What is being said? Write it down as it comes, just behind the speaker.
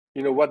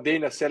what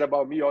Dana said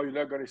about me, oh, you're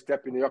not going to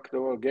step in the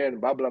octagon again,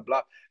 blah, blah,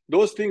 blah.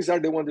 Those things are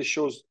the one that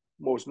shows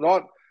most,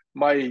 not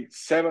my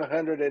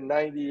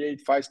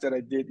 798 fights that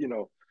I did,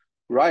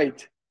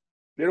 right.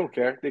 They don't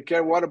care. They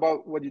care what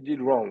about what you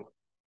did wrong.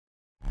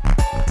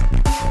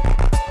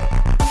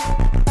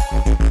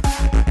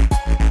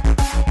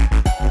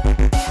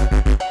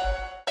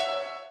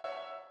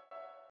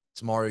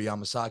 It's Mario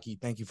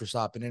Yamasaki. Thank you for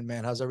stopping in,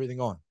 man. How's everything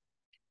going?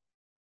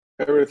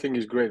 Everything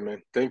is great,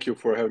 man. Thank you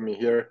for having me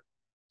here.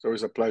 It's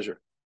always a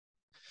pleasure.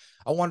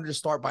 I wanted to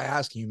start by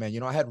asking you,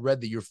 man, I had read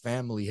that your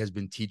family has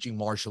been teaching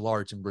martial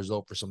arts in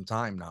Brazil for some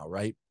time now,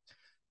 right?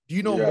 Do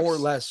you know more or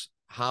Yes. less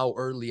how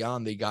early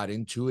on they got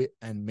into it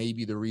and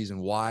maybe the reason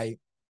why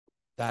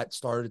that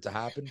started to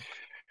happen?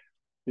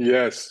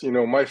 Yes.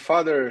 My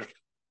father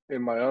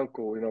and my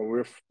uncle,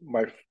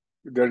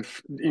 they're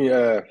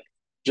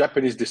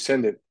Japanese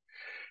descendant.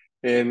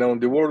 And on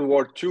the World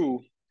War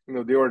II,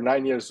 they were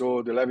 9 years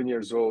old, 11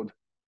 years old,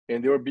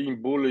 and they were being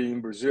bullied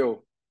in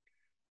Brazil.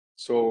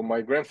 So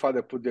my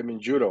grandfather put them in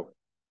judo.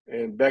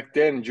 And back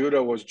then,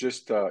 judo was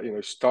just,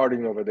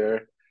 starting over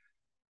there.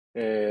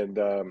 And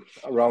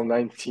around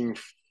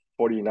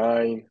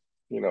 1949,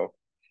 you know,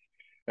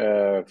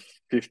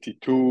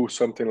 52,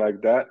 something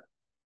like that.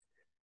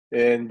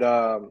 And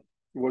it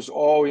was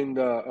all in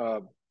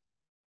the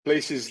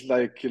places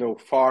like,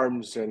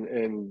 farms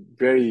and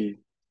very,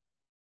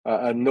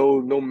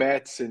 no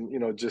mats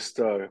and, just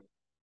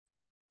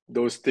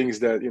those things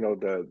that,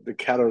 the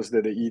cattle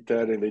that they eat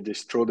at and they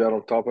just throw that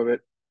on top of it.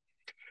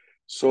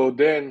 So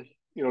then,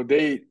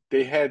 they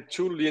had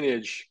two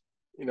lineage,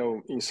 in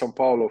São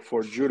Paulo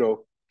for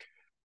judo,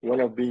 one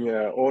of being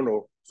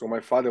Ono. So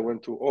my father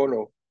went to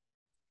Ono,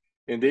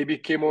 and they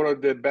became one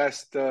of the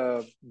best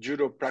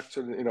judo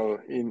practitioners,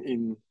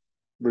 in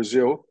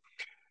Brazil.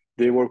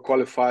 They were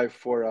qualified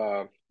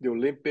for the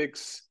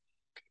Olympics,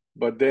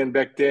 but then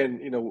back then,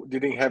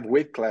 didn't have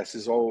weight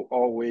classes,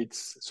 all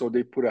weights. So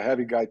they put a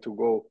heavy guy to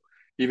go.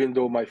 Even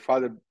though my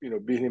father,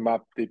 beat him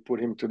up, they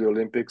put him to the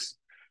Olympics.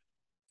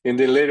 And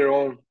then later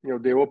on,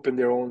 they opened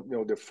their own,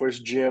 the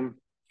first gym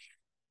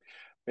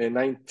in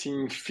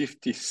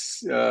 1950,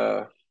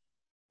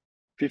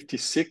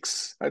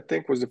 56, I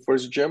think was the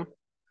first gym.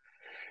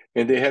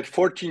 And they had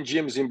 14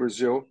 gyms in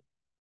Brazil.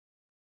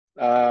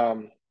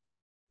 Um,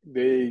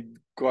 they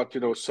got,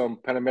 some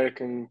Pan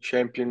American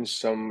champions,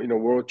 some,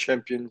 world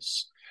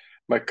champions.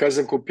 My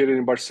cousin competed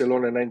in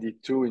Barcelona in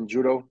 92 in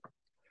judo.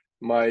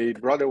 My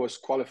brother was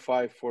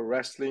qualified for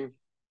wrestling,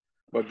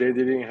 but they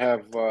didn't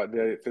have,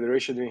 the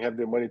federation didn't have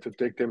the money to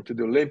take them to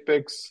the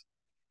Olympics.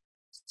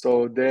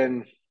 So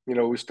then,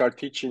 we start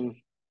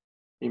teaching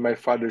in my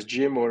father's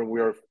gym when we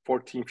were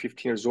 14,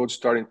 15 years old,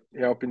 starting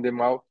helping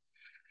them out.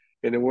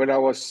 And then when I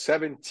was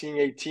 17,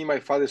 18, my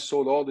father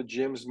sold all the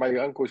gyms. My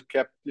uncle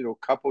kept,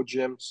 couple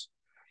gyms.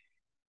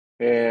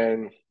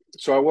 And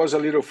so I was a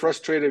little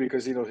frustrated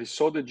because, he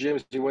sold the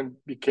gyms. He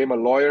became a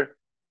lawyer.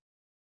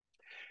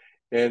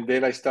 And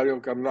then I started,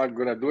 okay, I'm not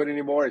going to do it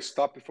anymore. I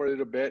stopped it for a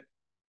little bit.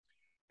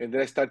 And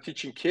then I started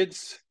teaching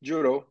kids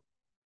judo.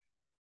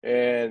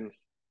 And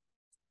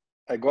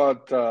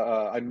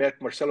I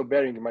met Marcelo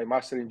Bering, my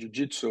master in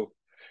jiu-jitsu.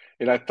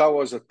 And I thought I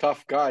was a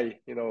tough guy,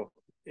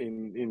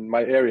 in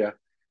my area.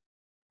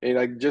 And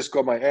I just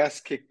got my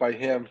ass kicked by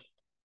him.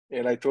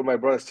 And I told my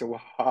brother, I said,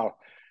 wow,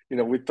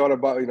 we thought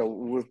about,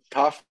 we're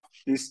tough.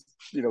 This,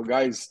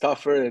 guy is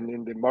tougher. And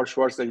in the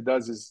martial arts that he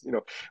does is,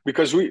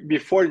 because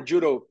before in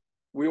judo,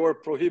 we were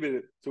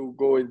prohibited to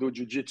go and do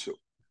jiu-jitsu.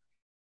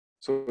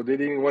 So they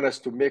didn't want us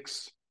to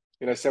mix.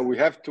 And I said, we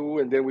have to.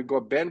 And then we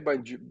got banned by,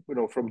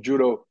 from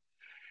judo.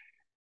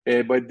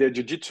 But the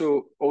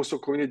jiu-jitsu also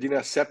community didn't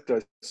accept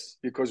us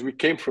because we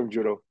came from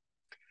judo.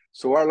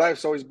 So our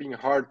life's always been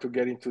hard to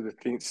get into the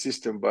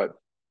system, but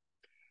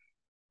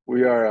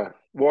we are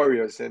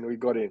warriors and we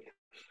got in.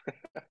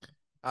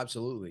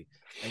 Absolutely.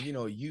 And,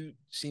 you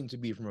seem to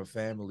be from a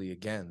family,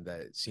 again,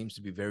 that seems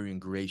to be very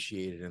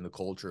ingratiated in the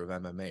culture of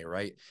MMA,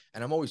 right?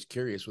 And I'm always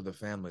curious with a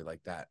family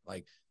like that.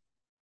 Like,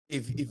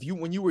 if you,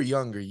 when you were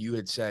younger, you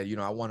had said,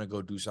 I want to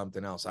go do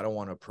something else. I don't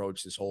want to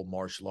approach this whole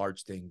martial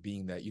arts thing,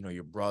 being that,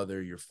 your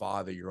brother, your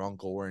father, your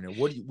uncle were in it.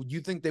 Would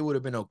you think they would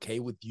have been okay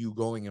with you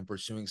going and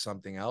pursuing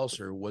something else?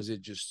 Or was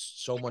it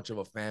just so much of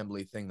a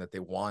family thing that they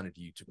wanted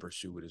you to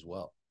pursue it as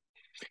well?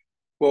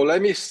 Well,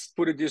 let me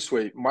put it this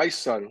way. My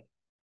son,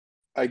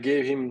 I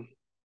gave him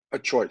a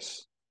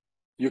choice.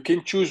 You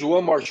can choose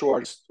one martial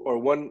arts or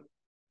one,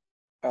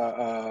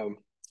 uh,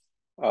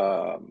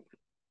 how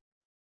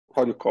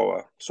do you call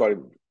it? Sorry,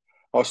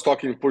 I was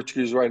talking in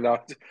Portuguese right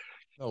now.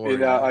 No And worries,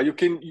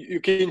 man. you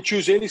can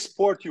choose any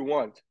sport you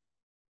want,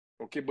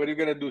 okay? But you're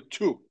gonna do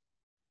two.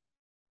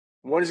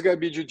 One is gonna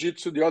be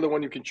jiu-jitsu, the other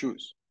one you can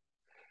choose.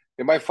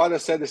 And my father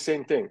said the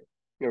same thing.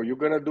 You're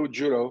gonna do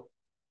judo,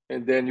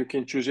 and then you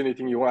can choose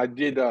anything you want. I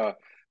did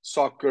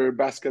soccer,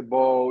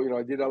 basketball.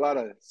 I did a lot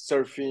of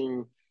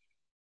surfing.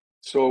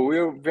 So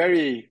we're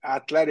very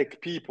athletic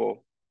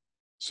people.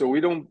 So we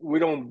don't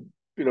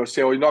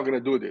say, oh, you're not gonna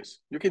do this.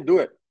 You can do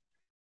it.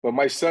 But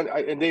my son,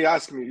 and they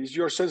asked me, is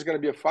your son's gonna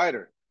be a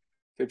fighter?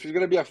 If he's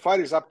gonna be a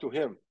fighter, it's up to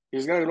him.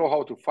 He's gonna know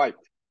how to fight.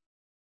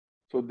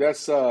 So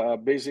that's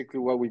basically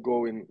what we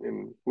go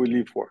in we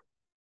live for.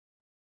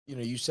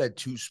 You said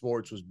two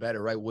sports was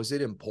better, right? Was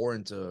it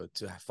important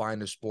to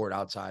find a sport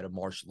outside of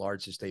martial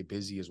arts to stay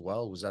busy as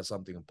well? Was that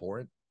something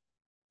important?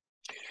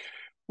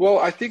 Well,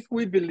 I think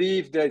we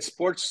believe that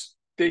sports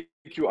take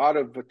you out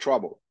of the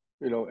trouble,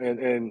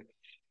 and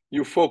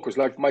you focus.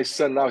 Like my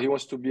son now, he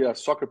wants to be a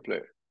soccer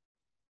player.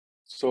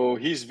 So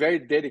he's very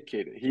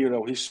dedicated. He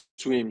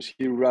swims,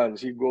 he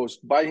runs, he goes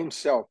by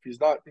himself. He's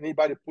not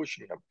anybody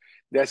pushing him.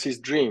 That's his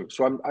dream.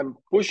 So I'm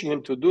pushing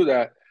him to do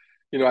that.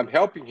 I'm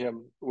helping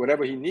him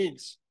whatever he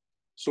needs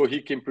so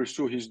he can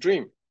pursue his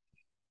dream.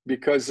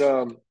 Because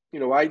I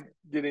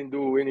didn't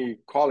do any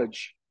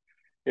college,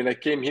 and I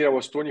came here. I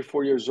was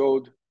 24 years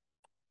old,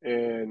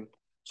 and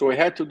so I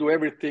had to do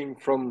everything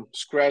from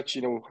scratch.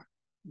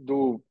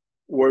 Do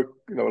work.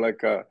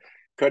 Like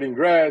cutting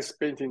grass,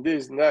 painting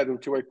this and that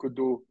until I could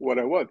do what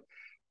I want.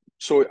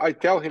 So I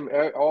tell him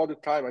all the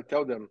time. I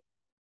tell them,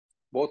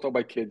 both of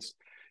my kids,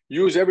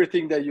 use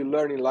everything that you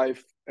learn in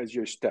life as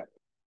your step.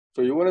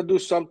 So you want to do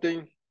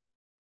something,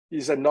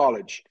 is a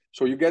knowledge.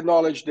 So you get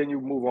knowledge, then you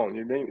move on.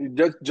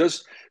 You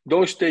just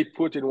don't stay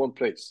put in one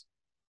place.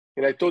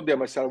 And I told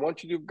them, I said, I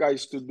want you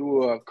guys to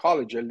do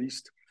college at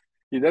least.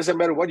 It doesn't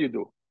matter what you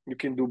do. You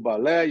can do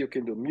ballet, you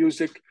can do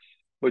music,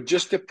 but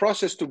just the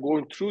process to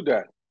going through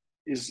that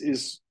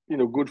is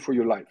good for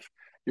your life.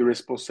 Your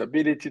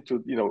responsibility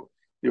to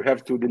you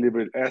have to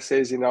deliver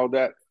essays and all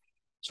that.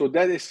 So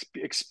that is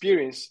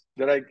experience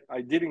that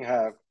I didn't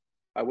have.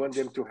 I want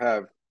them to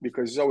have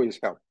because it's always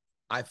help.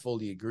 I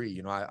fully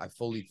agree. I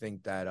fully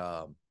think that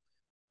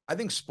I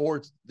think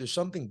sports, there's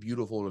something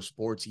beautiful to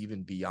sports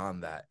even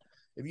beyond that.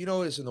 If you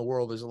notice in the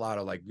world, there's a lot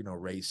of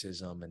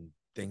racism and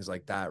things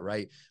like that,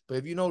 right? But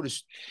if you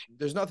notice,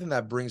 there's nothing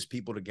that brings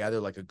people together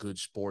like a good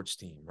sports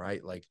team,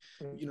 right? Like,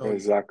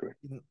 Exactly.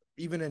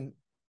 even in,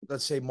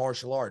 let's say,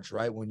 martial arts,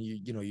 right? When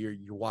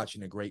you're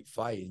watching a great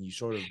fight and you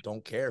sort of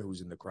don't care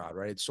who's in the crowd,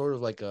 right? It's sort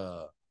of like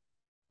a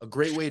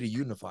great way to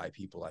unify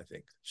people. I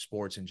think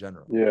sports in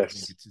general. I think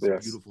Yes. it's a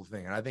Yes. beautiful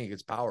thing, and I think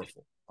it's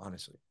powerful,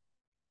 honestly.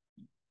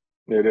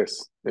 It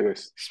is. It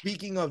is.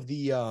 Speaking of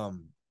the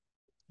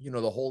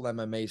whole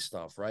MMA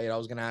stuff, right? I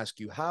was going to ask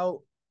you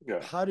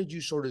Yeah. how did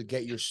you sort of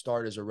get your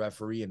start as a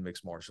referee in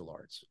mixed martial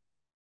arts?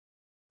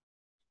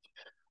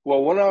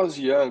 Well, when I was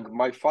young,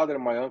 my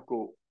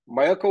uncle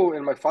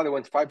and my father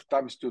went 5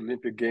 times to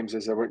Olympic Games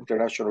as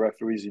international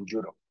referees in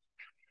judo.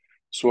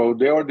 So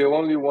they are the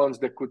only ones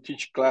that could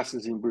teach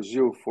classes in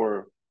Brazil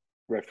for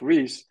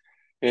referees,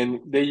 and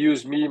they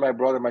used me, my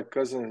brother, my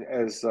cousin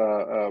as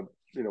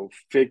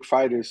fake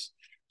fighters.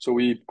 So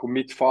we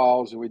commit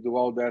fouls and we do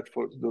all that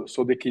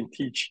so they can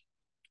teach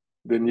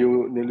the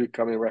newly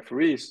coming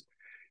referees.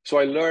 So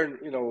I learned,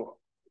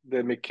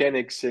 the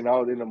mechanics and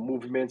how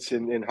movements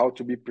and how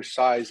to be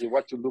precise and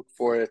what to look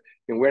for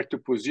and where to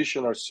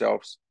position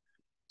ourselves.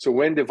 So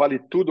when the Vale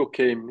Tudo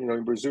came,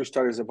 in Brazil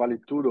started as a Vale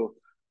Tudo,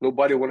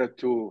 nobody wanted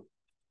to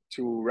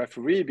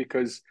referee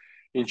because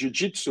in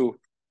jiu-jitsu,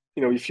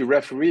 if you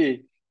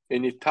referee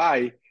and you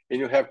tie and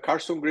you have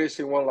Carson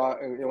Gracie on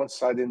one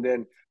side and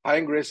then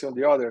Ryan Gracie on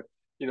the other,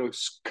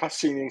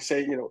 cussing and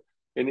say,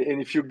 and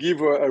if you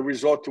give a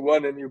result to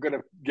one and you're going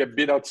to get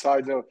beat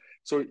outside.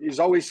 So it's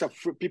always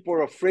people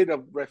are afraid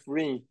of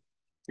refereeing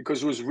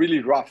because it was really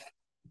rough.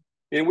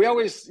 And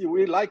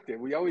we liked it.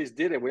 We always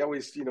did it. We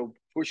always,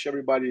 push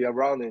everybody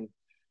around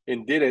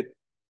and did it.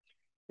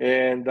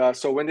 And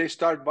so when they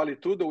start Vale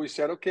Tudo, we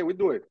said, okay, we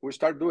do it. We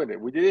start doing it.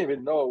 We didn't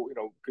even know,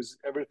 because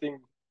everything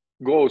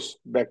goes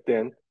back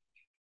then.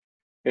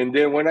 And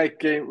then when I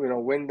came,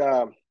 when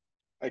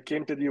I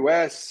came to the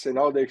US and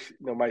all the,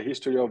 my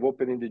history of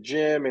opening the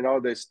gym and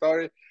all that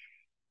started,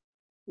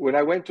 when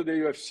I went to the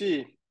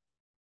UFC,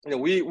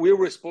 we were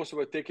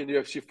responsible for taking the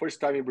UFC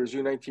first time in Brazil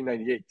in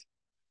 1998.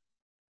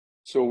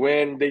 So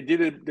when they did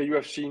it, the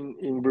UFC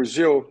in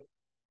Brazil,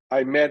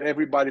 I met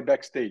everybody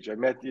backstage. I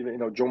met,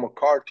 John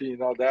McCarthy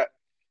and all that.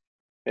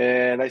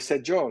 And I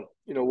said, John,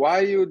 why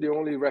are you the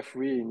only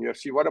referee in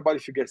UFC? What about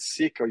if you get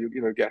sick or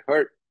you get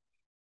hurt?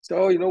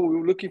 So, we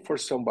were looking for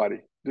somebody.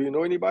 Do you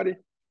know anybody?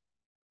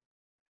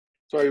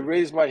 So I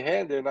raised my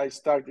hand and I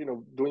start,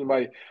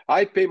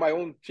 I pay my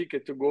own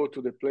ticket to go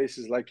to the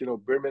places like,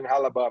 Birmingham,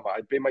 Alabama.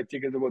 I pay my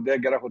ticket to go there,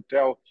 get a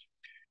hotel.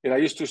 And I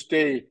used to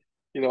stay,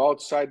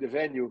 outside the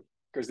venue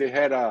because they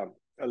had a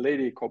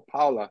lady called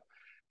Paula.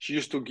 She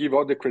used to give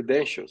all the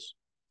credentials.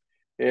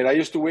 And I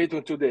used to wait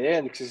until the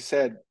end because she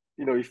said,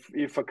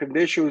 if a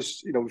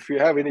credentials, if you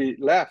have any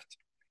left,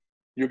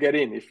 you get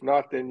in. If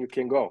not, then you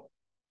can go.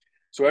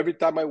 So every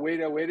time I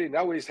waited, and I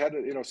always had,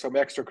 some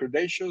extra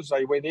credentials.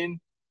 I went in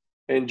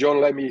and John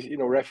let me,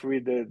 referee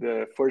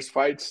the first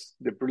fights,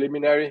 the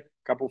preliminary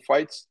couple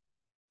fights.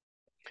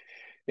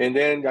 And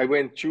then I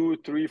went 2,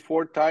 3,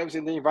 4 times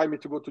and they invited me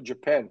to go to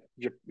Japan,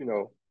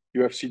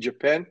 UFC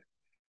Japan.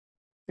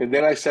 And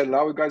then I said,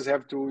 now you guys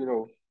have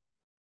to,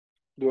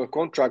 do a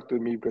contract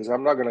with me because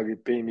I'm not going to be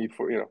paying me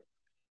for.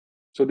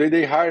 So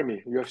they hire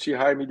me. UFC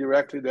hired me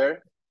directly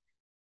there.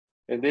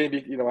 And then,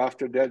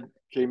 after that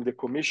came the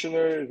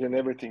commissioners, and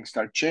everything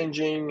started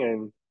changing,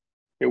 and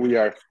here we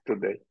are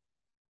today.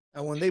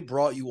 And when they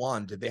brought you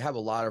on, did they have a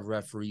lot of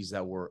referees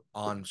that were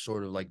on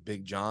sort of like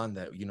Big John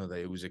that,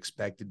 that it was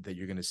expected that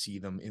you're going to see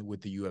them in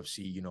with the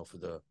UFC, for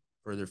the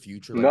further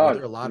future? Like, were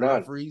there a lot of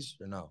referees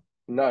or no?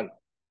 None.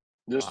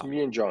 Just Wow.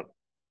 me and John.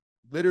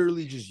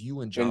 Literally just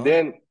you and John? And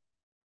then,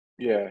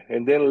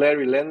 and then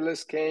Larry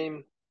Landless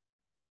came.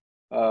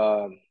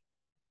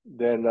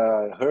 Then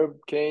Herb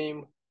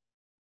came.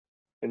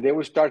 And then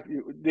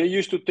they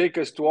used to take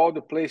us to all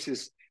the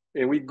places,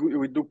 and we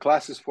do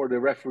classes for the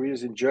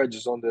referees and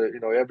judges on the,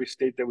 every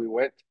state that we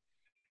went.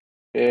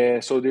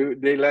 And so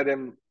they let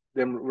them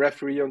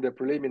referee on the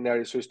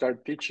preliminary. So we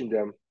started teaching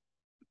them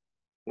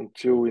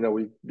until,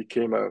 we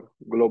became a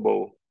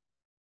global.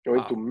 I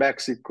went to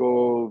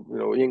Mexico,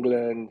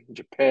 England,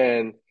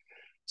 Japan.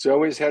 So I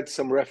always had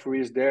some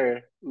referees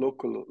there,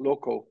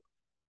 local.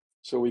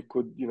 So we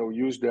could,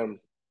 use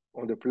them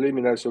on the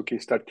preliminary. So we can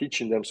start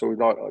teaching them. So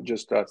not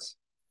just us.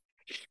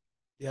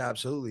 Yeah,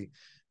 absolutely.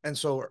 And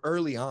so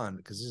early on,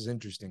 because this is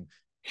interesting,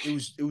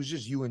 it was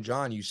just you and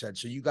John, you said.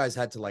 So you guys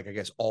had to, like, I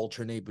guess,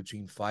 alternate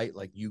between fight.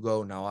 Like, you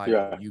go, now I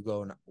go, you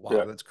go. Now,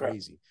 wow, that's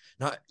crazy.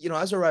 Now,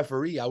 as a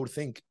referee, I would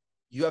think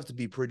you have to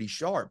be pretty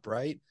sharp,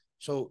 right?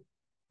 So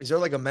is there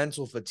like a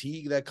mental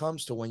fatigue that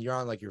comes to when you're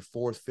on like your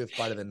fourth, fifth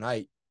fight of the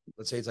night?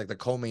 Let's say it's like the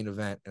co-main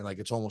event and like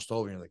it's almost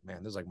over. And you're like,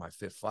 man, this is like my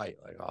fifth fight.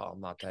 Like, oh,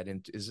 I'm not that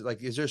into.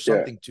 Is there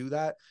something to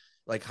that?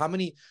 Like, how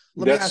many?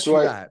 Let me ask you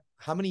that.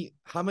 How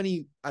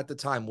many at the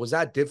time was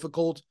that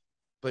difficult?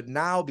 But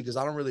now, because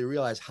I don't really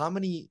realize, how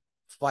many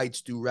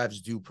fights do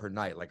refs do per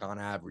night, like on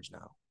average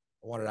now?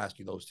 I wanted to ask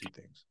you those two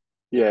things.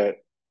 Yeah.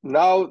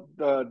 Now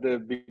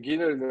the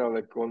beginner,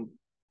 like on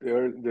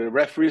the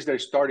referees that are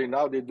starting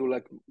now, they do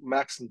like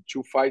maximum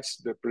 2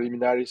 fights, the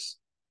preliminaries,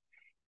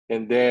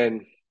 and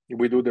then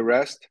we do the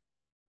rest.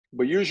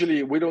 But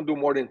usually we don't do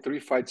more than 3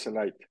 fights a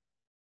night.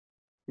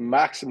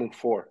 Maximum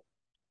 4.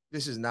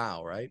 This is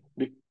now, right?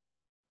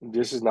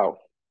 This is now.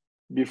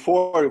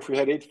 Before, if we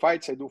had 8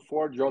 fights, I do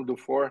 4. John do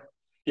 4.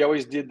 He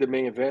always did the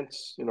main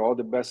events. All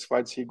the best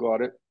fights, he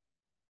got it.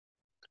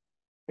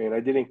 And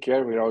I didn't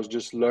care. I was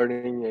just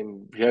learning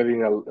and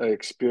having an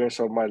experience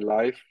of my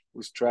life. I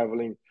was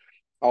traveling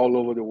all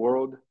over the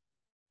world.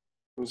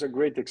 It was a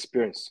great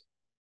experience.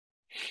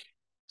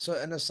 So,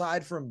 and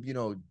aside from,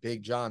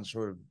 Big John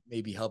sort of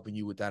maybe helping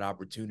you with that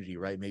opportunity,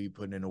 right? Maybe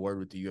putting in a word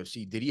with the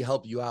UFC, did he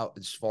help you out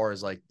as far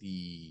as like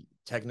the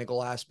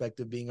technical aspect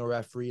of being a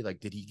referee? Like,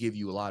 did he give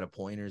you a lot of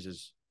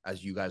pointers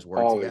as you guys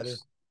worked together?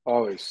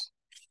 Always.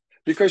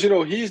 Because,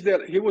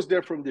 he was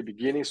there from the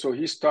beginning. So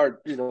he started,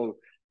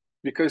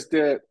 because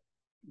the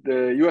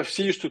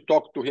UFC used to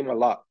talk to him a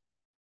lot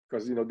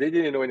because, they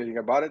didn't know anything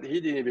about it. He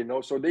didn't even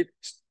know. So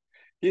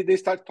they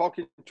start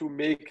talking to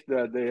make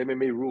the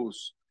MMA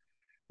rules.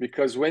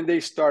 Because when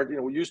they start,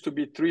 it used to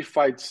be 3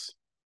 fights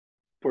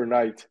per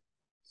night.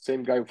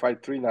 Same guy would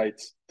fight 3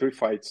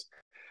 fights.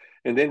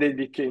 And then they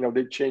became,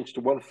 they changed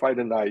to 1 fight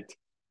a night.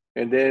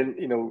 And then,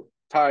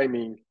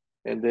 timing,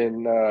 and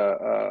then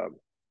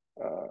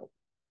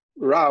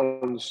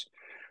rounds.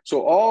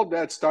 So all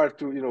that started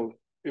to,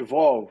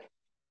 evolve.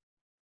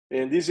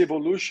 And this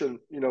evolution,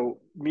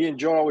 me and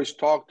John always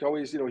talked,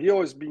 he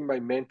always being my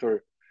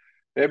mentor.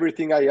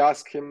 Everything I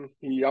ask him,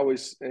 he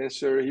always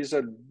answer. He's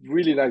a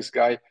really nice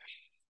guy.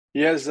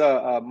 He has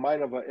a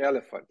mind of an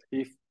elephant.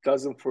 He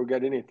doesn't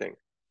forget anything.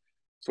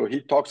 So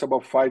he talks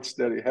about fights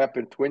that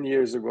happened 20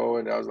 years ago,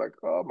 and I was like,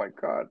 oh my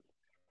God.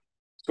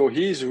 So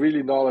he's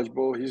really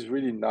knowledgeable. He's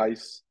really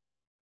nice.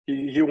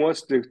 He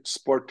wants the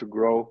sport to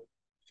grow.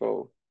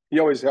 So he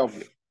always helped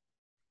me.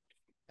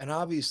 And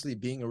obviously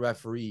being a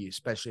referee,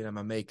 especially in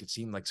MMA, could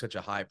seem like such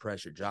a high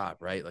pressure job,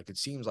 right? Like, it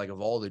seems like of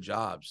all the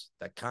jobs,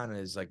 that kind of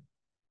is like,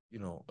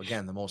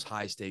 again, the most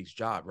high stakes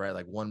job, right?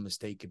 Like, one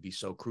mistake could be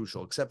so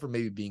crucial, except for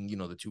maybe being,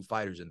 the 2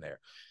 fighters in there.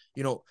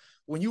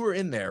 When you were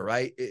in there,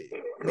 right?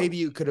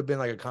 Maybe it could have been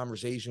like a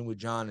conversation with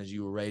John as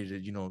you were ready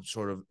to,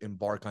 sort of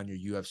embark on your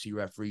UFC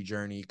referee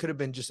journey. It could have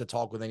been just a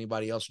talk with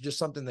anybody else, or just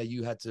something that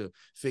you had to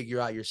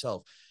figure out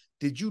yourself.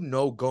 Did you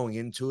know going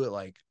into it,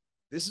 like,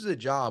 this is a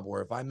job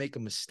where if I make a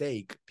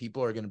mistake,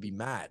 people are going to be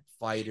mad,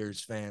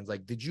 fighters, fans?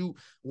 Like,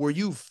 were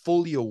you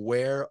fully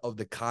aware of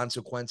the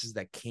consequences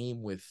that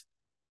came with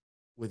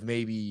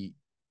maybe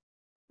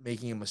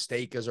making a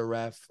mistake as a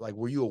ref? Like,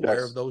 were you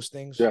aware of those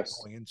things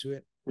going into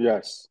it?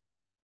 Yes,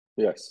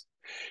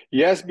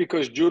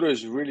 because judo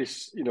is really,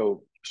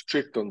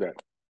 strict on that.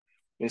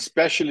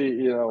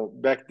 Especially,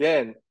 back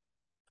then,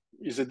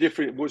 was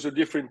a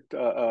different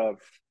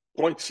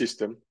point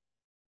system.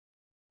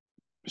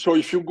 So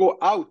if you go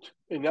out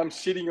and I'm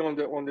sitting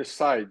on the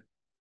side,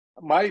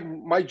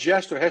 my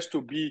gesture has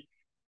to be,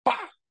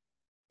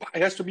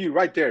 it has to be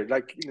right there,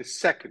 like in a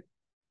second.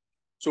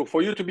 So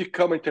for you to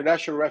become an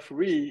international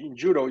referee in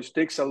judo, it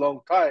takes a long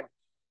time.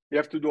 You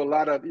have to do a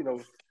lot of,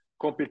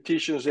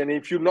 competitions, and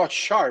if you're not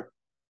sharp,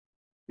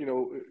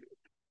 you're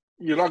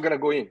not gonna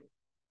go in.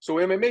 So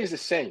MMA is the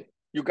same.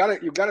 You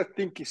gotta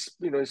think,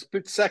 a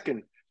split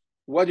second.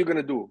 What are you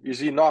gonna do? Is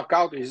he knocked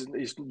out?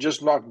 He's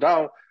just knocked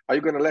down? Are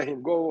you gonna let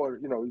him go, or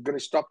you're gonna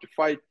stop the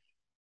fight?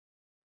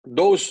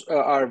 Those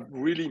are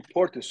really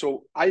important.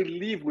 So I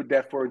live with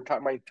that for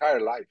my entire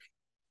life.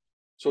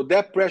 So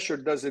that pressure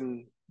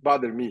doesn't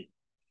bother me.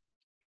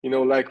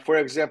 Like for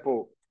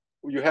example,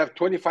 you have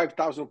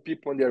 25,000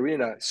 people in the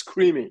arena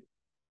screaming.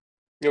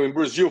 In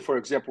Brazil, for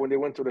example, when they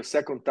went to the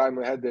second time,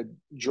 I had the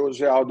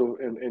Jose Aldo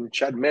and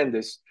Chad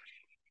Mendes.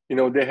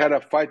 They had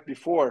a fight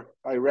before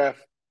I ref,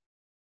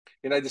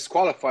 and I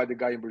disqualified the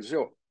guy in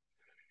Brazil.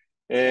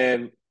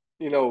 And,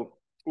 it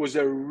was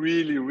a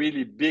really,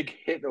 really big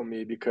hit on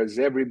me because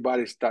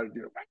everybody started,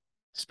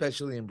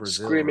 Especially in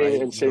Brazil, screaming right?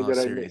 and You know saying how that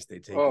I serious made.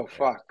 they take Oh, it there.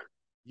 fuck.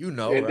 And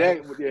Right?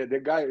 then, yeah, the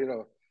guy,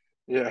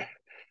 yeah.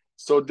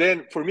 So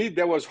then for me,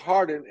 that was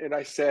hard. And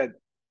I said,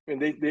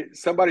 and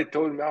somebody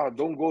told me, oh,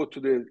 don't go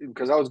to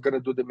because I was going to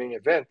do the main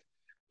event.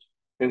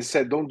 And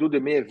said, don't do the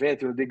main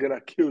event, they're going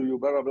to kill you,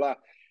 blah, blah, blah.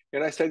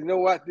 And I said, you know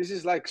what? This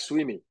is like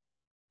swimming.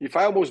 If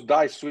I almost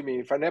die swimming,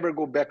 if I never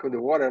go back in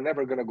the water, I'm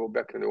never going to go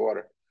back in the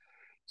water.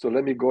 So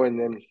let me go and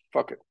then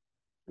fuck it.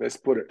 Let's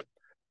put it.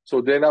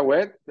 So then I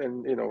went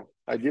and,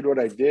 I did what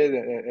I did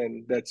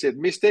and that's it.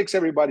 Mistakes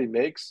everybody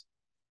makes.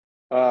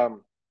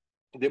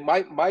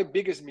 My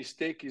biggest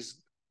mistake is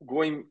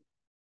going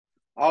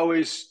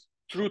always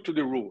true to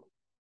the rule.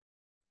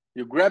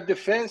 You grab the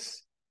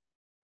fence,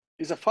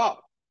 is a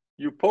foul.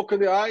 You poke in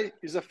the eye,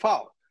 is a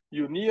foul.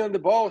 You knee on the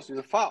balls, is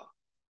a foul.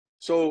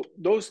 So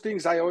those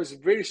things I always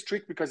very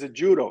strict because of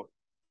judo.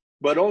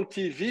 But on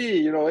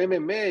TV,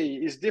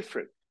 MMA is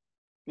different.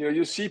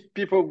 You see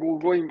people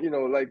going,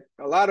 like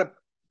a lot of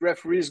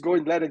referees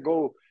going, let it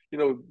go,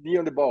 knee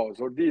on the balls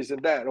or this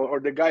and that, or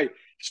the guy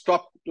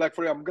stop, like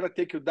for I'm gonna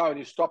take you down,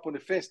 you stop on the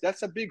fence.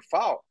 That's a big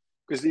foul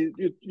because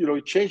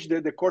you change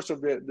the course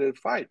of the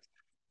fight.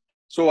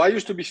 So I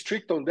used to be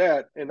strict on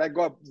that, and I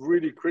got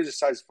really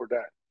criticized for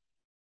that.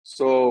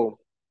 So,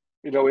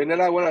 and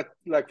then I want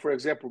to, like for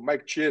example,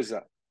 Mike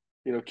Chiesa,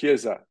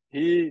 Chiesa,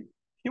 he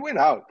went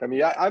out. I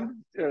mean,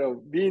 I'm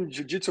being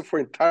jiu-jitsu for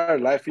entire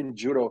life in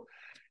judo.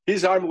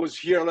 His arm was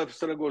here, all of a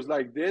sudden goes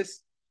like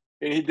this,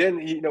 and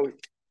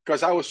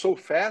because I was so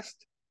fast,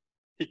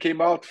 he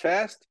came out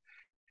fast,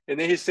 and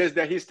then he says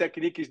that his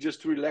technique is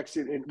just to relax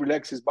it and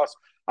relax his muscle.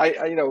 I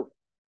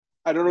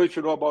don't know if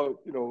you know about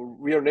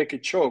rear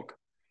naked choke.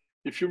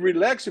 If you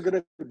relax, you're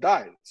gonna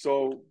die.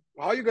 So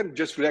how are you gonna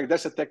just relax?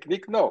 That's a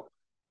technique? No.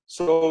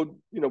 So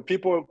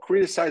people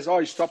criticize, oh,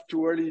 you stopped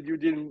too early, you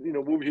didn't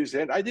move his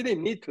hand. I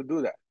didn't need to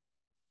do that.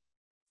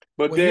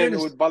 But When you're in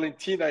then a, with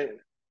Valentina,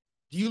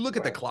 do you look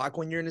at the clock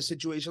when you're in a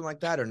situation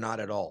like that or not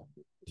at all?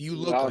 Do you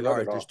look no, like, all not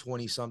right, at there's all.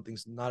 20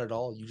 somethings? Not at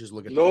all. You just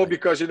look at the No, fight.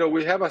 because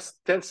we have a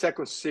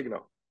 10-second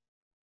signal.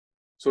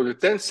 So the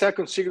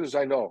 10-second signals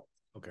I know.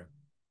 Okay.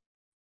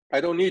 I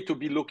don't need to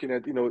be looking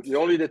at,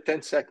 only the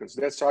 10 seconds.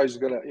 That's how it's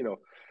gonna,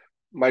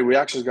 my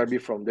reaction is gonna be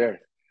from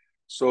there.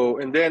 So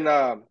and then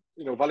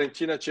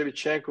Valentina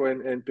Shevchenko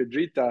and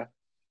Pedrita,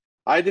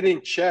 I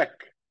didn't check.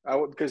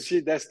 Because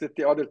see, that's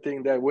the other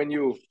thing that when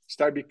you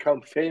start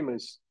become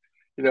famous,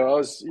 I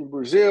was in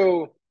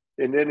Brazil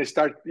and then I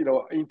start,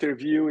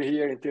 interviewing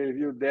here,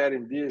 interview there,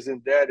 and this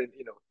and that,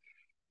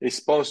 and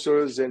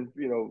sponsors and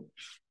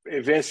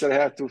events that I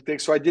have to take.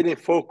 So I didn't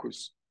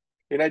focus,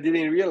 and I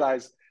didn't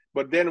realize.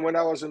 But then when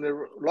I was in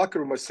the locker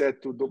room, I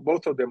said to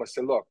both of them, I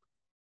said, "Look,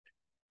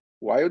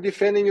 why are you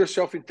defending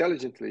yourself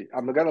intelligently?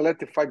 I'm not gonna let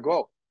the fight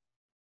go."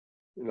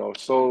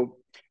 So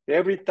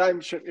every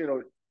time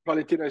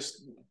Valentina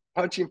is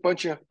punching,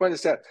 punching,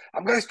 said,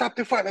 "I'm gonna stop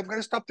the fight. I'm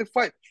gonna stop the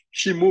fight."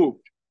 She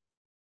moved.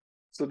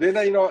 So then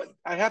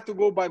I have to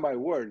go by my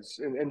words,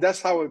 and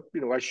that's how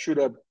I should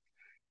have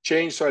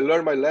changed. So I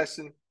learned my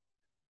lesson.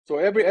 So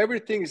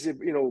everything is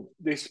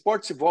the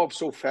sports evolve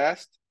so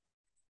fast,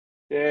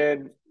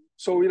 and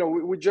so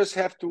we just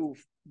have to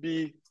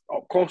be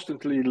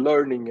constantly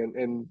learning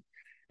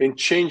and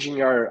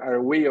changing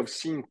our way of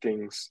seeing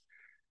things,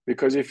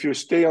 because if you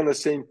stay on the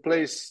same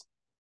place,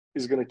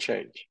 it's going to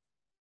change.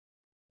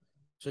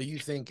 So you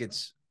think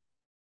it's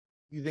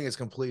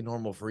completely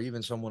normal for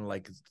even someone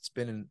like it's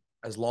been in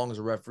as long as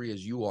a referee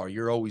as you are,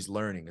 you're always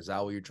learning. Is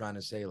that what you're trying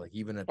to say? Like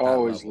even at that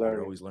Always level, you're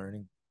learning, always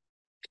learning.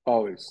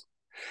 always,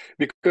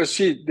 because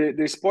see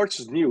the sports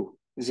is new,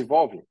 is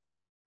evolving.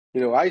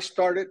 I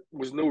started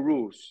with no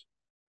rules.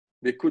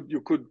 You could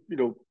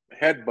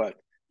headbutt.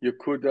 You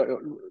could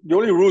the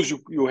only rules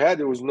you had,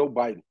 there was no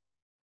biting.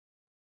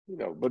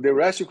 But the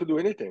rest you could do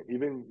anything,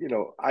 even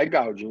eye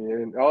gouging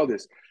and all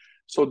this.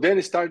 So then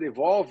it started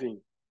evolving,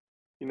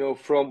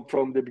 from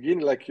the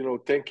beginning, like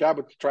Tank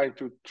Abbott trying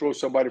to throw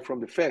somebody from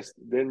the fence.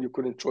 Then you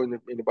couldn't throw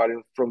anybody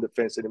from the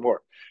fence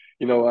anymore.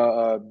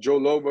 Joe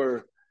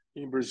Lober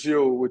in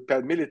Brazil with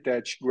Pat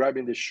Militech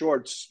grabbing the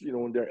shorts,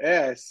 on their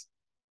ass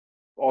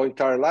all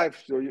entire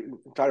life, so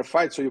entire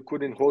fight, so you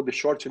couldn't hold the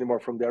shorts anymore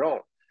from their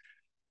own.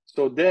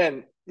 So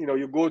then,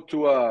 you go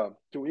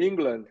to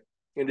England,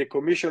 and the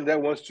commission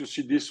that wants to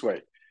see this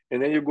way,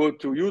 and then you go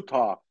to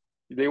Utah,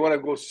 they want to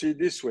go see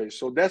this way.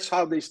 So that's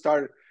how they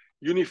start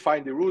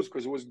unifying the rules,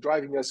 because it was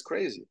driving us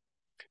crazy.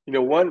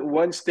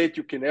 one state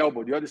you can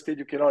elbow, the other state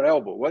you cannot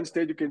elbow. One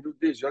state you can do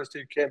this, the other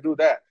state you can't do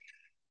that.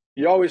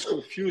 You're always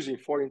confusing.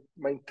 For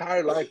my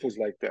entire life was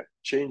like that,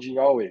 changing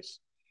always.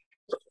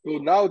 So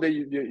now the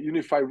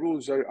unified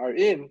rules are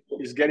in,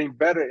 it's getting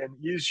better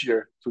and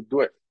easier to do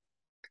it.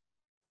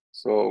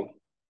 So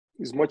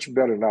it's much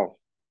better now.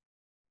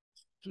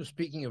 So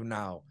speaking of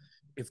now,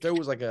 if there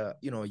was like a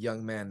a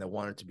young man that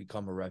wanted to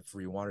become a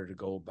referee, wanted to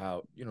go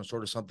about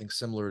sort of something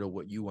similar to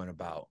what you went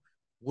about,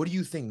 what do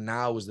you think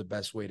now is the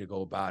best way to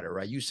go about it?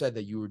 Right, you said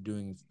that you were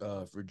doing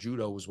for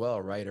judo as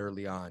well, right?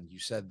 Early on, you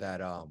said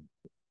that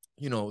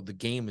the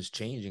game is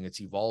changing,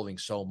 it's evolving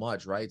so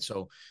much, right?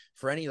 So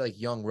for any like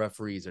young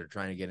referees that are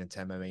trying to get into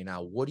MMA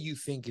now, what do you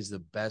think is the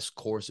best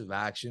course of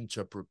action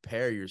to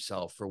prepare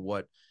yourself for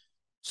what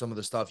some of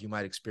the stuff you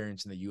might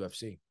experience in the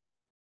UFC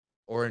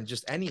or in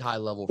just any high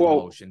level Well,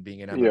 promotion,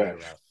 being an MMA yeah.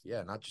 ref?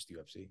 Yeah, not just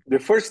UFC. The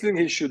first thing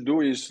he should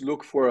do is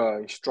look for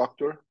an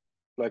instructor.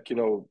 Like,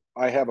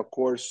 I have a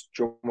course,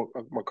 Joe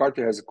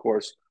McCarthy has a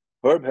course,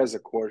 Herb has a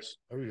course.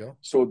 There we go.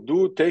 So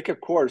do take a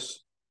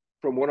course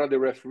from one of the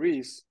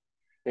referees,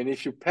 and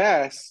if you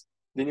pass,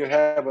 then you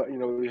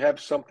have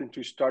something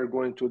to start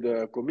going to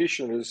the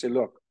commissioner and say,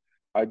 look,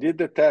 I did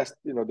the test,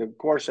 the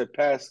course I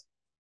passed,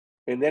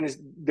 and then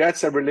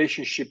that's a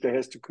relationship that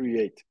has to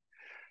create.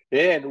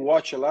 And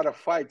watch a lot of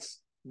fights,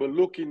 but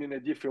looking in a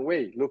different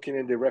way, looking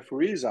in the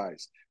referee's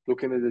eyes,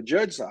 looking at the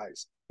judge's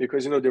eyes,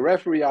 because the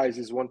referee eyes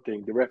is one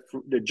thing,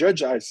 the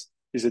judge eyes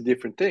is a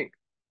different thing.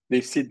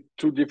 They see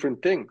two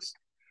different things.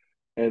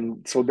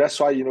 And so that's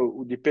why,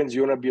 it depends.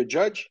 You want to be a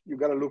judge, you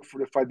got to look for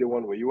the fight the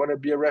one way. You want to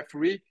be a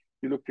referee,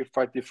 you look to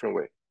fight different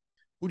way.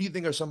 Who do you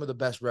think are some of the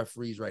best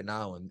referees right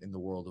now in the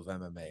world of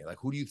MMA? Like,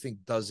 who do you think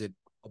does it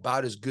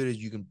about as good as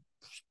you can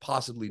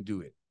possibly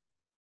do it?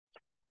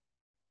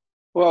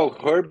 Well,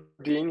 Herb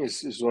Dean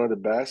is one of the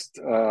best.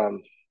 Uh,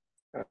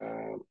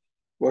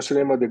 what's the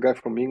name of the guy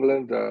from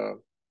England?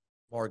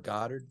 Mark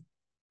Goddard.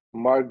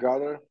 Mark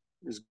Goddard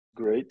is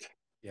great.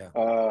 Yeah.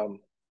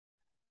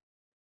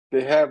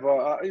 They have,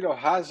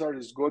 Hazard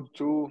is good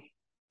too.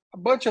 A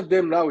bunch of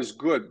them now is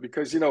good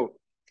because,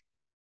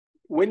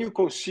 when you're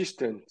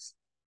consistent,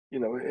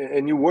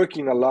 and you're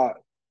working a lot,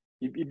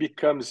 it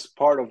becomes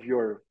part of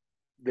your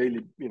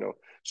daily.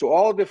 So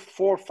all the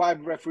 4 or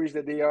 5 referees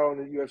that they are on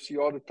the UFC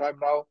all the time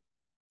now,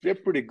 they're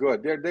pretty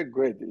good. They're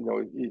great.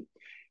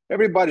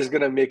 Everybody's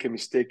gonna make a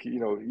mistake.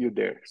 You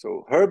there.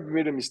 So Herb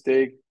made a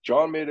mistake.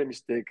 John made a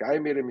mistake. I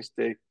made a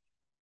mistake.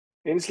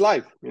 And it's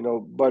life.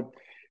 But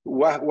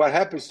what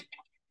happens?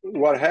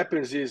 What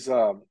happens is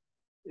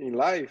in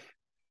life,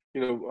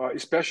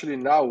 especially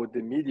now with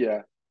the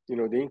media,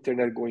 the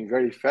internet going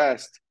very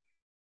fast.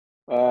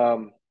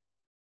 Um,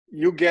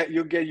 you get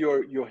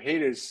your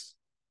haters.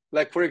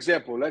 Like, for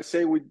example, let's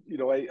say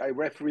I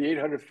referee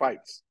 800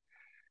 fights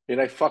and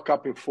I fuck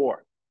up in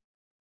 4.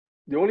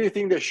 The only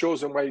thing that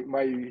shows on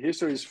my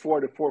history is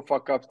the 4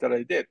 fuck ups that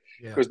I did,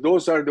 Yeah. because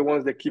those are the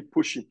ones that keep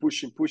pushing.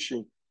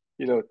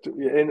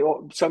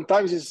 And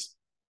sometimes it's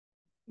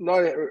not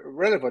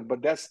relevant,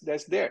 but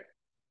that's there.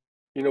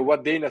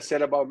 What Dana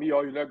said about me,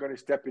 oh, you're not going to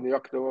step in the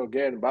octagon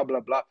again, blah,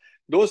 blah, blah.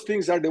 Those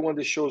things are the one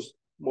that shows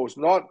most,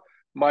 not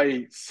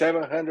my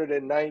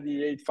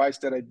 798 fights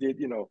that I did,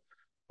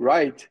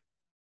 right.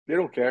 They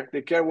don't care.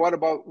 They care what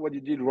about what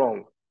you did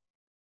wrong.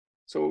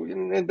 So,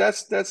 and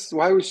that's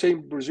why we say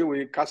in Brazil,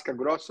 we casca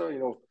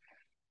grossa,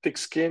 thick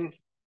skin.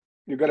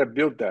 You got to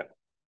build that,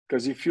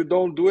 because if you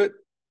don't do it,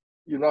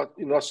 you're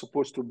not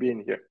supposed to be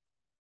in here.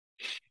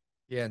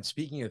 Yeah, and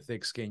speaking of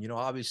thick skin,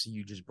 obviously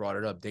you just brought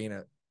it up.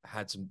 Dana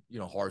had some,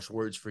 harsh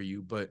words for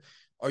you, but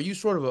are you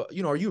sort of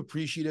are you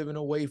appreciative in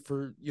a way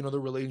for, the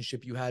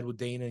relationship you had with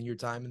Dana and your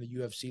time in the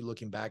UFC,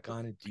 looking back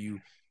on it?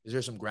 Is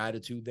there some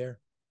gratitude there?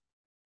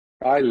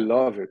 I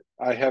love it.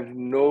 I have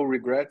no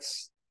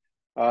regrets.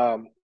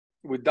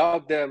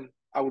 Without them,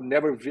 I would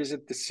never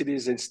visit the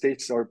cities and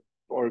states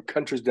or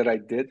countries that I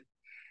did.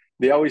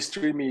 They always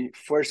treat me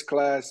first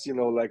class,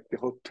 like the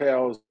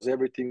hotels,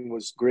 everything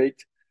was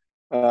great.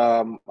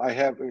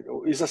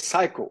 It's a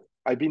cycle.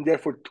 I've been there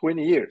for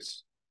 20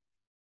 years.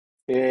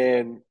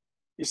 And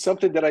it's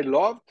something that I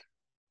loved.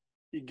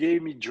 It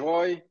gave me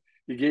joy.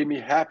 It gave me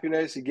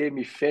happiness. It gave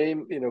me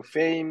fame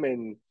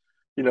and,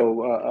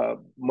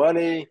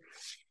 money,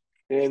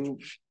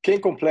 and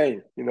can't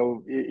complain.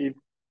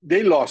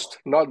 They lost,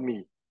 not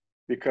me,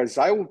 because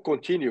I will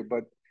continue,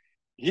 but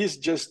he's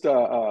just,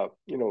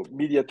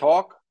 media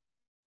talk,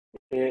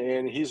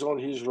 and he's on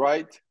his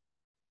right.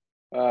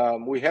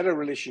 We had a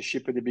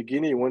relationship at the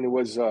beginning when it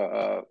was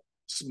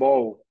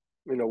small.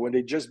 When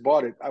they just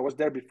bought it, I was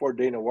there before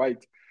Dana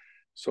White.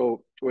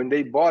 So when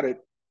they bought it,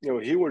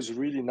 he was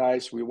really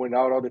nice. We went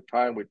out all the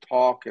time. We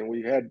talked, and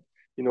we had,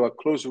 a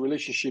close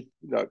relationship,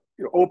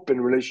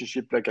 open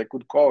relationship, like I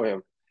could call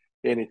him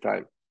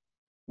anytime.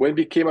 When it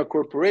became a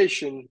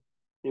corporation,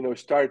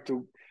 started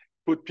to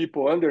put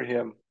people under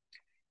him,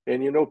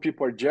 and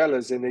people are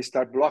jealous and they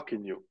start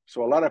blocking you.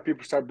 So a lot of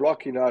people start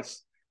blocking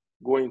us,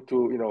 going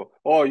to,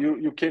 oh,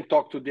 you can't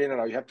talk to Dana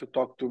now, you have to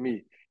talk to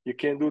me. You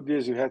can't do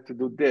this, you have to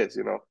do this.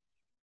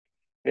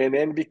 And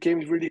then it became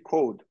really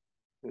cold.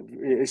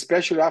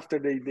 especially after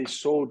they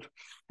sold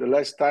the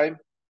last time,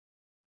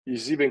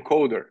 is even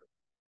colder.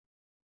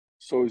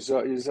 So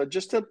it's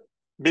just a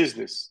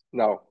business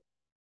now.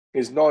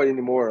 It's not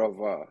anymore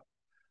of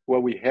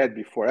what we had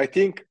before. I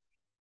think,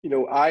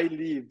 I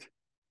lived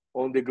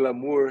on the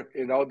glamour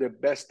and all the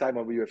best time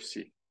of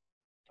UFC.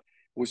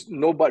 Was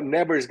nobody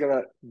never is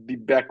gonna be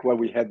back what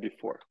we had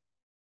before,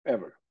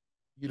 ever.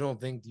 You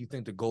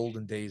think the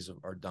golden days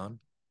are done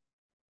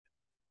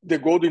The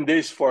golden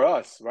days for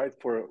us, right?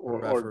 For for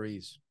or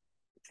referees?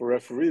 for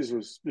referees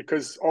was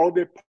because all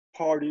the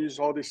parties,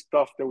 all the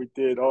stuff that we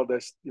did, all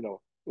this,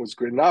 was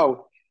great.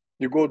 Now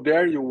you go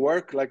there, you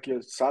work like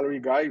a salary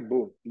guy,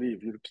 boom,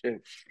 leave. You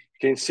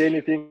can't say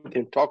anything,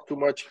 can't talk too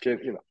much,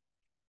 can't.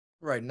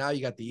 Right now,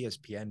 you got the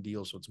ESPN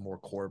deal, so it's more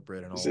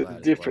corporate and It's all a that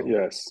as different,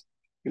 well. yes,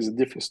 it's a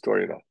different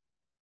story now.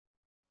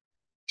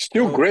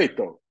 Still So, great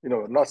though.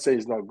 Not saying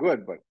it's not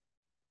good, but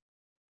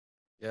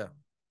yeah.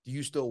 Do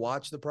you still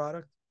watch the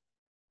product?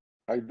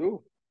 I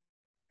do.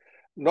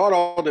 Not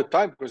all the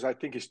time because I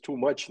think it's too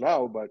much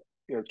now, but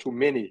too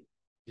many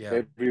Yeah.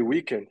 every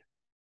weekend.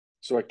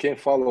 So I can't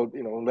follow,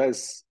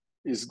 unless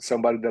it's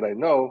somebody that I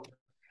know.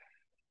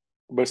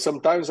 But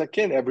sometimes I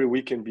can every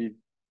weekend be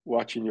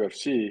watching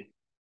UFC.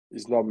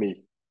 It's not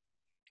me,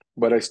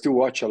 but I still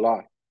watch a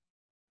lot.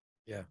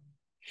 Yeah.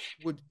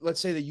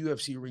 Let's say the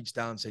UFC reached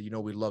out and said,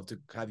 we'd love to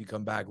have you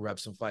come back, rep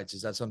some fights.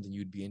 Is that something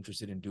you'd be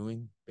interested in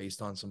doing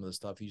based on some of the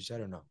stuff you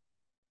said or no?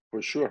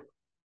 For sure,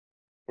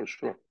 for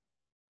sure.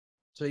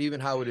 So even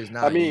how it is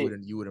now, I you mean,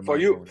 wouldn't for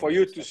mind you going for in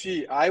there you a to step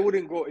in. see, I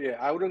wouldn't go. Yeah,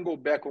 I wouldn't go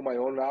back on my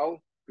own now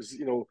because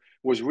it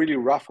was really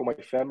rough for my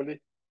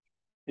family.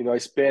 I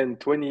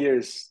spent 20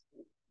 years,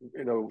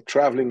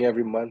 traveling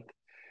every month.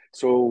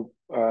 So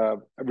a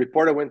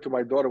reporter went to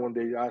my daughter one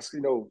day, asked,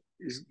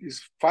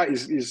 is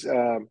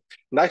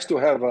nice to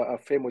have a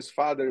famous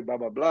father, blah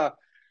blah blah,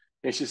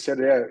 and she said,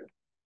 yeah,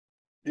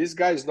 this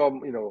guy's not,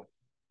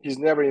 he's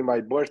never in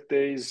my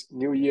birthdays,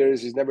 New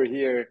Year's, he's never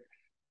here.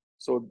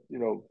 So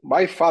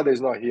my father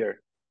is not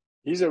here.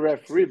 He's a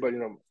referee, but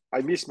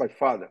I miss my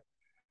father.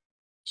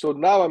 So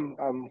now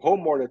I'm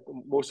home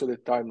most of the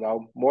time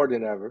now, more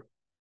than ever.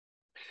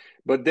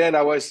 But then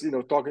I was,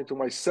 talking to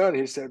my son.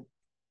 He said,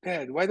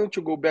 "Dad, why don't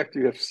you go back to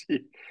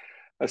UFC?"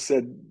 I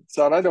said,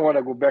 "Son, I don't want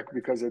to go back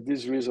because of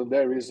this reason,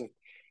 that reason."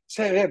 He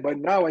said, "Yeah, but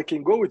now I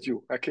can go with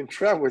you. I can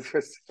travel with you."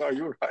 I said, "Oh,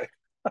 you're right."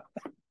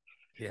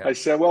 Yeah. I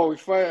said, "Well,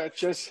 if a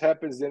chance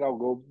happens, then I'll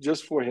go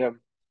just for him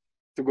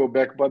to go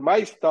back." But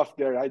my stuff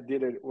there, I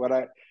did it.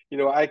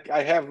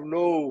 I have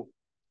no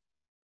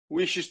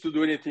wishes to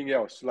do anything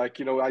else. Like,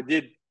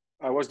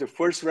 I was the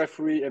first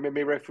referee,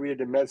 MMA referee at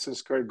the Madison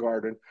Square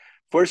Garden,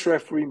 first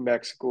referee in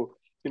Mexico.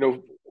 I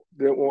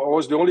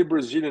was the only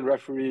Brazilian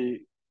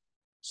referee.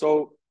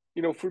 So,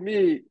 for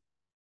me,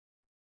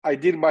 I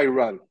did my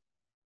run.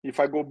 If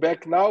I go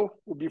back now, it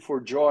will be for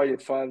joy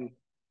and fun,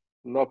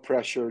 not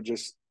pressure,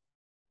 just,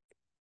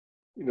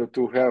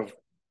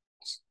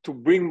 to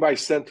bring my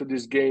son to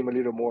this game a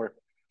little more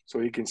so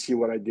he can see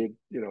what I did,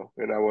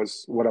 and I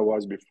was what I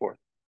was before.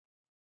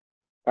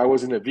 I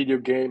was in a video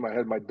game. I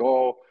had my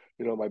doll,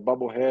 my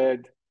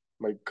bubblehead,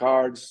 my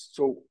cards.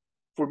 So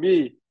for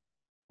me,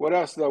 what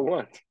else do I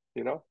want?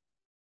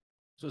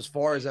 So as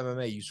far as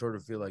MMA, you sort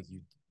of feel like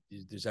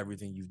there's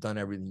everything, you've done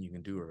everything you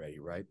can do already,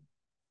 right?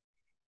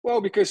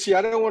 Well, because see,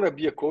 I don't want to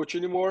be a coach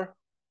anymore.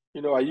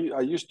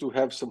 I used to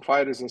have some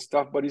fighters and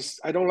stuff, but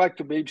I don't like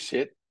to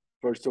babysit,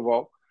 first of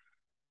all.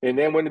 And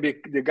then when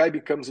the guy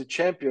becomes a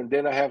champion,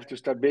 then I have to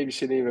start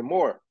babysitting even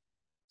more.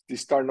 They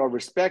start not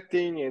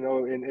respecting, and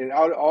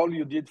all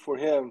you did for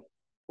him,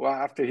 well,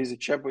 after he's a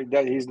champion,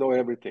 that he's know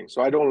everything.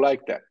 So I don't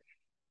like that.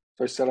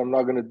 So I said, I'm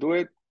not going to do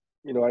it.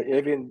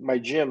 Even my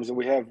gyms, and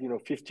we have,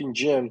 15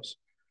 gyms,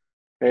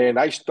 and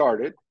I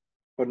started,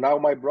 but now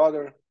my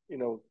brother,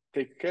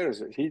 take care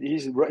of it.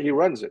 He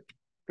runs it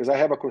because I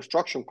have a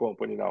construction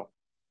company now.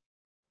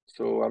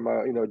 So I'm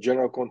a,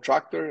 general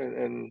contractor,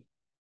 and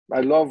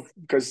I love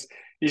because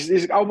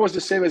it's almost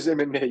the same as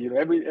MMA.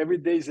 Every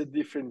day is a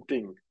different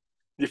thing,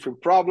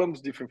 different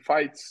problems, different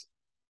fights.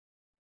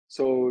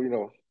 So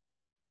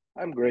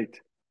I'm great.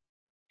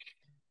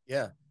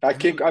 Yeah. I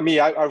And then can't. I mean,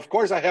 of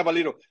course, I have a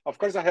little. Of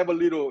course, I have a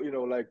little.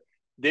 Like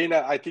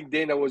Dana. I think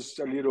Dana was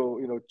a little,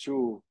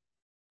 too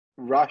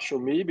rush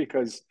on me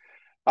because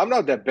I'm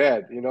not that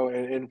bad,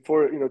 And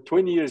for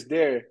 20 years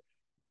there,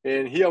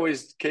 and he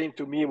always came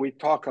to me. We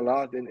talk a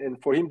lot, and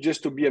for him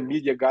just to be a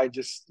media guy,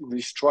 just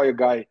destroy a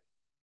guy.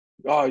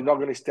 Oh, you're not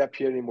going to step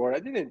here anymore.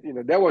 I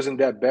didn't. That wasn't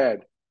that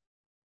bad.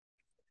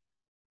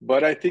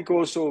 But I think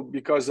also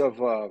because of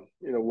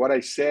what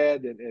I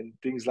said and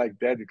things like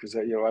that, because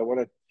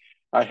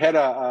I had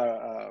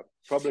a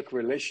public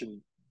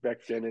relation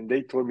back then, and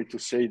they told me to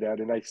say that,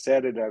 and I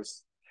said it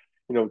as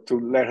to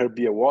let her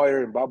be a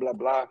warrior and blah blah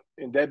blah,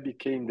 and that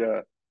became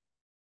the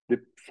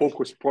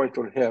focus point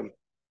on him.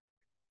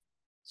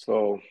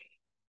 So,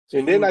 so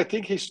and then you I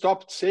think he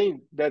stopped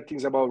saying bad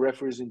things about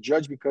referees and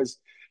judge because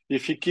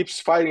if he keeps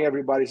fighting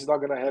everybody, he's not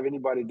going to have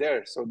anybody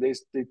there. So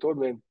they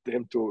told him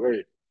to,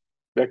 hey,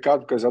 back out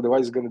because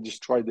otherwise he's going to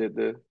destroy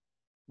the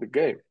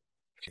game.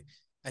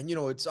 And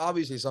it's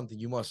obviously something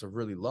you must have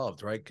really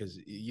loved, right? Because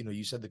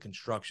you said the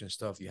construction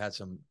stuff. You had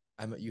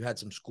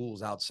some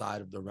schools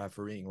outside of the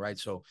refereeing, right?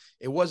 So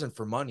it wasn't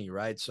for money,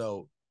 right?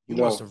 So you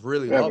must No, have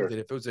really loved never. it.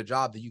 If it was a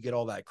job that you get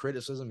all that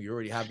criticism, you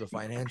already have the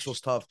financial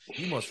stuff.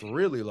 You must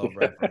really love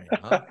refereeing,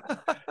 huh?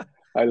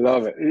 I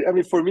love it. I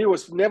mean, for me, it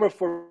was never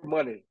for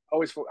money.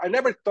 Always for. I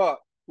never thought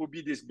it would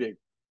be this big.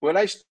 When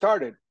I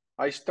started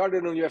on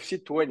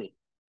UFC 20,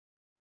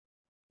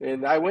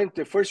 and I went.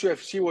 The first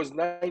UFC was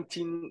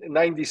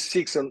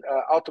 1996 on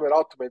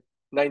Ultimate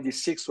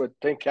 96 with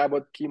Tank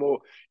Abbott, Chemo.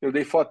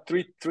 They fought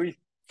three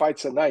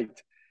fights a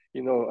night.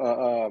 You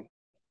know,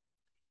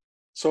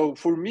 so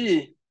for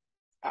me,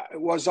 it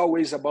was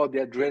always about the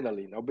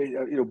adrenaline,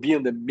 being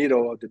in the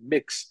middle of the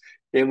mix.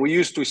 And we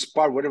used to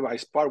spar, whatever I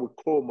spar with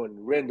Coleman,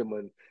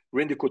 Renderman,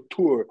 Randy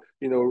Couture,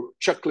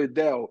 Chuck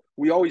Liddell.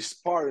 We always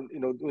spar, in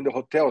the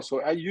hotel.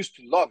 So I used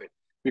to love it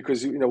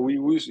because, I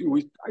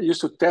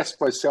used to test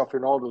myself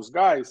and all those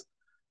guys.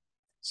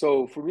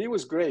 So for me, it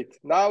was great.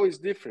 Now it's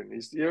different.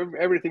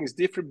 Everything is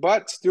different,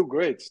 but still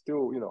great.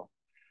 Still,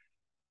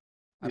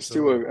 it's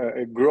still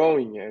Absolutely. a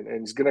growing and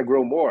it's going to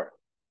grow more.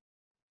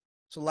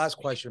 So last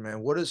question, man.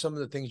 What are some of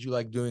the things you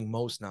like doing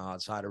most now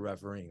outside of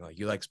refereeing? Like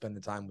you like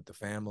spending time with the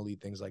family,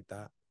 things like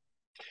that?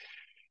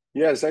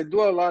 Yes, I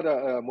do a lot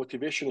of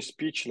motivational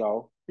speech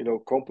now,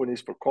 companies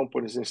for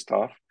companies and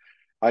stuff.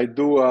 I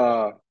do,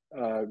 I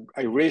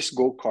race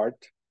go-kart.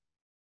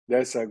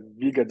 That's a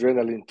big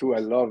adrenaline too. I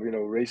love,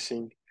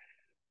 racing.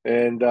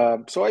 And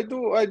so I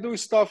do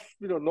stuff,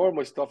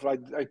 normal stuff.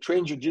 I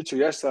train jiu-jitsu.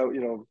 Yes, I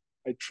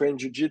train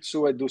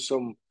jiu-jitsu. I do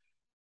some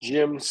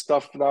gym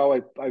stuff now.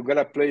 I'm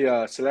gonna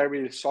play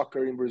celebrity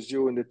soccer in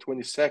Brazil in the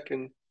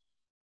 22nd.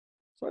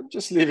 So I'm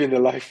just living the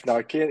life now.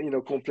 I can't,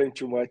 complain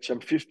too much.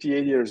 I'm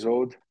 58 years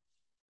old,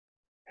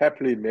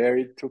 happily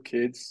married, two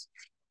kids.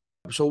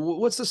 So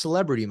what's the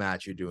celebrity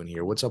match you're doing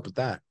here? What's up with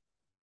that?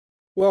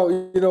 Well,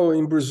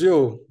 in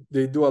Brazil,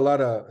 they do a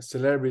lot of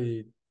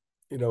celebrity,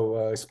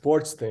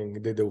 sports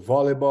thing. They do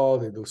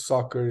volleyball, they do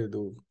soccer, they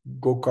do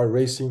go-kart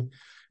racing.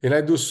 And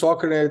I do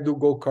soccer and I do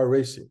go-kart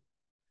racing.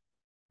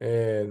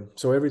 And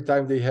so every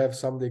time they have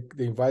something,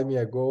 they invite me,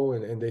 I go,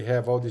 and they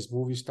have all these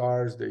movie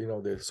stars,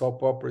 the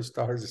soap opera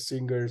stars, the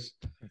singers,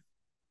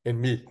 and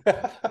me.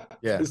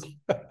 Yeah,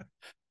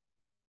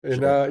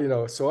 And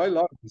sure. so I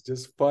love it. It's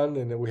just fun,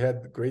 and we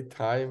had a great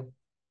time.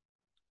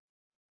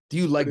 Do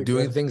you like Pretty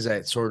doing good. things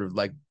that sort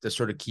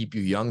of keep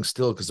you young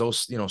still? Because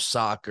those,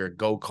 soccer,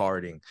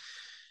 go-karting,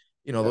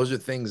 Yeah. those are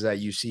things that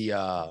you see.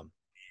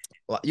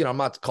 I'm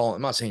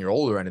not saying you're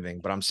old or anything,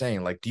 but I'm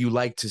saying, like, do you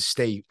like to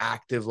stay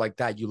active like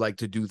that? You like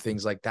to do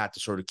things like that to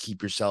sort of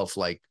keep yourself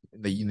like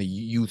in the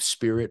youth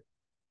spirit?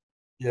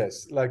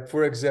 Yes. Like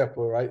for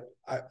example, right?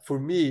 For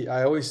me,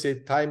 I always say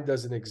time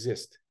doesn't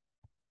exist.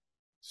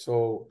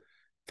 So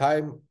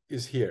time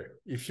is here.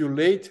 If you're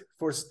late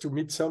to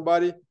meet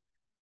somebody,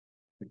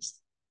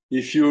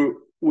 if you're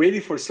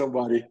waiting for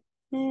somebody,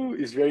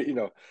 it's very,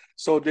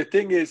 So the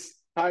thing is,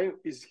 time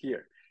is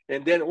here,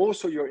 and then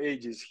also your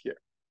age is here.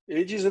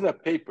 Age isn't a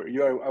paper.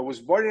 I was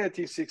born in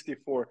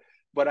 1964,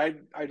 but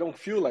I don't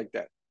feel like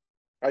that.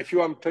 I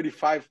feel I'm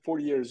 35,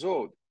 40 years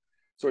old.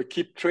 So I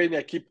keep training,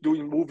 I keep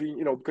doing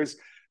moving, because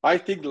I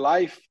think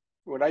life,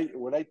 when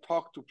I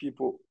talk to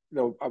people,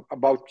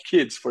 about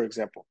kids, for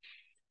example,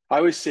 I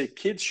always say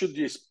kids should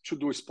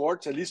do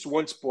sports, at least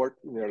one sport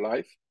in their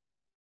life.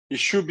 It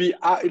should be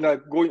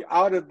going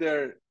out of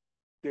their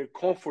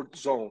comfort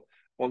zone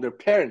on their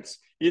parents,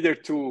 either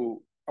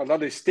to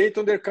another state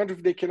on their country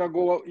if they cannot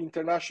go out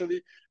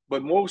internationally,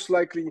 but most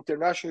likely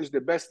international is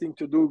the best thing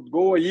to do.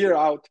 Go a year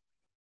out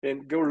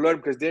and go learn,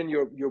 because then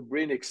your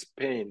brain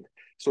expand.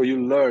 So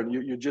you learn.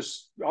 You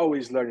just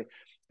always learning.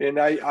 And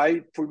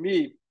I for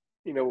me,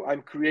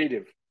 I'm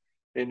creative,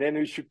 and then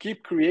if you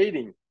keep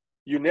creating,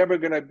 you're never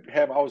gonna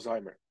have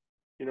Alzheimer.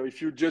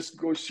 If you just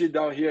go sit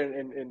down here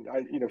and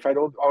I, if I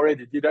don't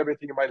already did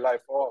everything in my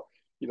life,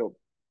 you know,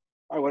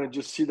 I want to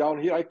just sit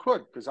down here. I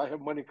could, because I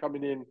have money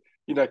coming in.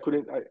 I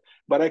couldn't,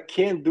 but I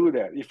can't do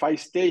that. If I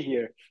stay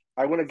here,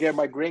 I want to get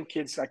my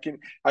grandkids.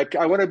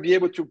 I want to be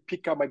able to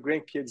pick up my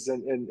grandkids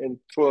and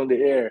throw in the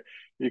air,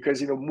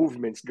 because,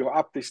 movements, go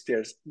up the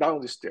stairs,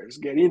 down the stairs,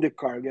 get in the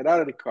car, get out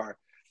of the car.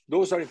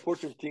 Those are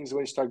important things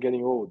when you start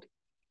getting old.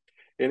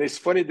 And it's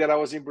funny that I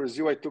was in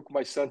Brazil. I took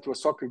my son to a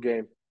soccer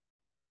game,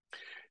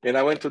 and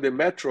I went to the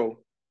metro,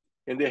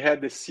 and they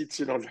had the seats,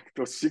 like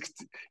those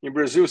 60 in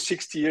Brazil,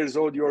 60 years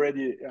old, you're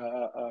already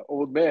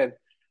old man.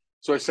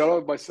 So I said,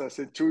 oh, my son, I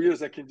said, 2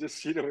 years I can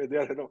just sit over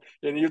there,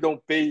 and you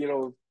don't pay,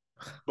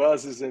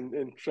 buses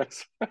and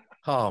trucks,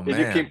 Oh and you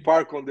can man,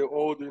 park on the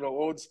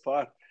old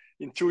spot.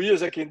 In 2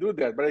 years I can do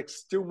that, but I'm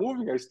still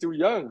moving. I'm still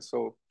young,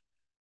 so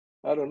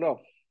I don't know.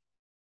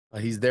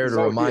 he's there It's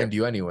to all remind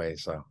here. you anyway.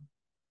 So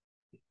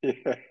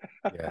Yeah.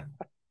 yeah,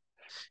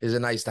 is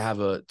it nice to have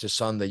a just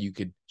son that you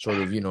could sort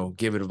of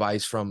give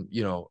advice from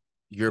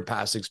your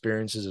past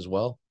experiences as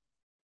well?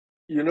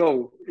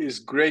 It's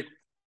great.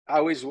 I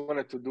always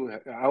wanted to do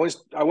that. I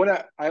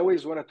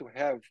always wanted to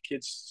have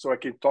kids so I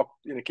can talk,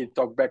 can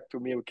talk back to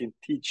me. We can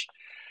teach.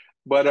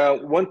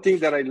 But one thing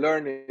that I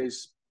learned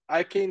is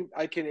I can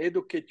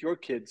educate your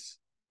kids,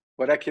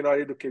 but I cannot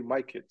educate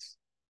my kids.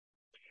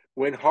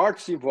 When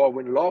heart's involved,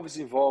 when love is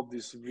involved,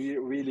 it's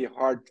really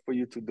hard for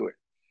you to do it.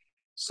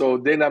 So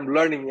then I'm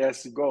learning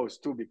as it goes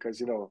too,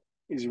 because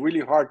it's really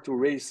hard to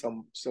raise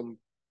some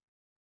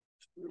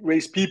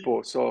raise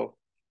people. So,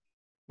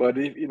 but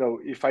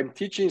if I'm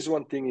teaching is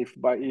one thing, if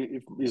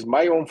it's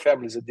my own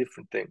family is a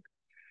different thing.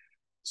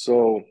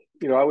 So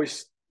I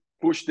always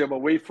push them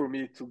away from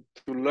me to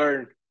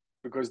learn,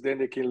 because then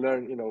they can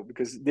learn.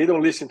 Because they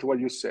don't listen to what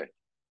you say.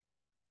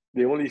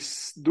 They only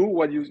do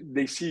what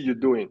they see you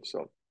doing.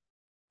 So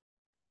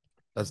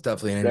That's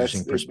definitely an that's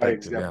interesting my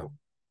perspective. Yeah. example.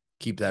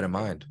 Keep that in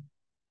mind.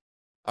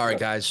 All right, Yeah.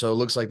 guys. So it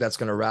looks like that's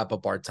going to wrap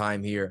up our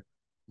time here.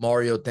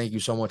 Mario, thank you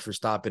so much for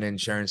stopping in,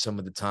 sharing some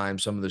of the time,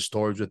 some of the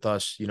stories with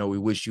us. We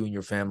wish you and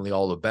your family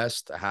all the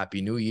best. A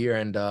happy new year.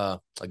 And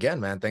again,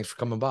 man, thanks for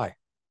coming by.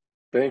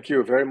 Thank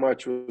you very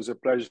much. It was a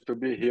pleasure to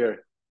be here.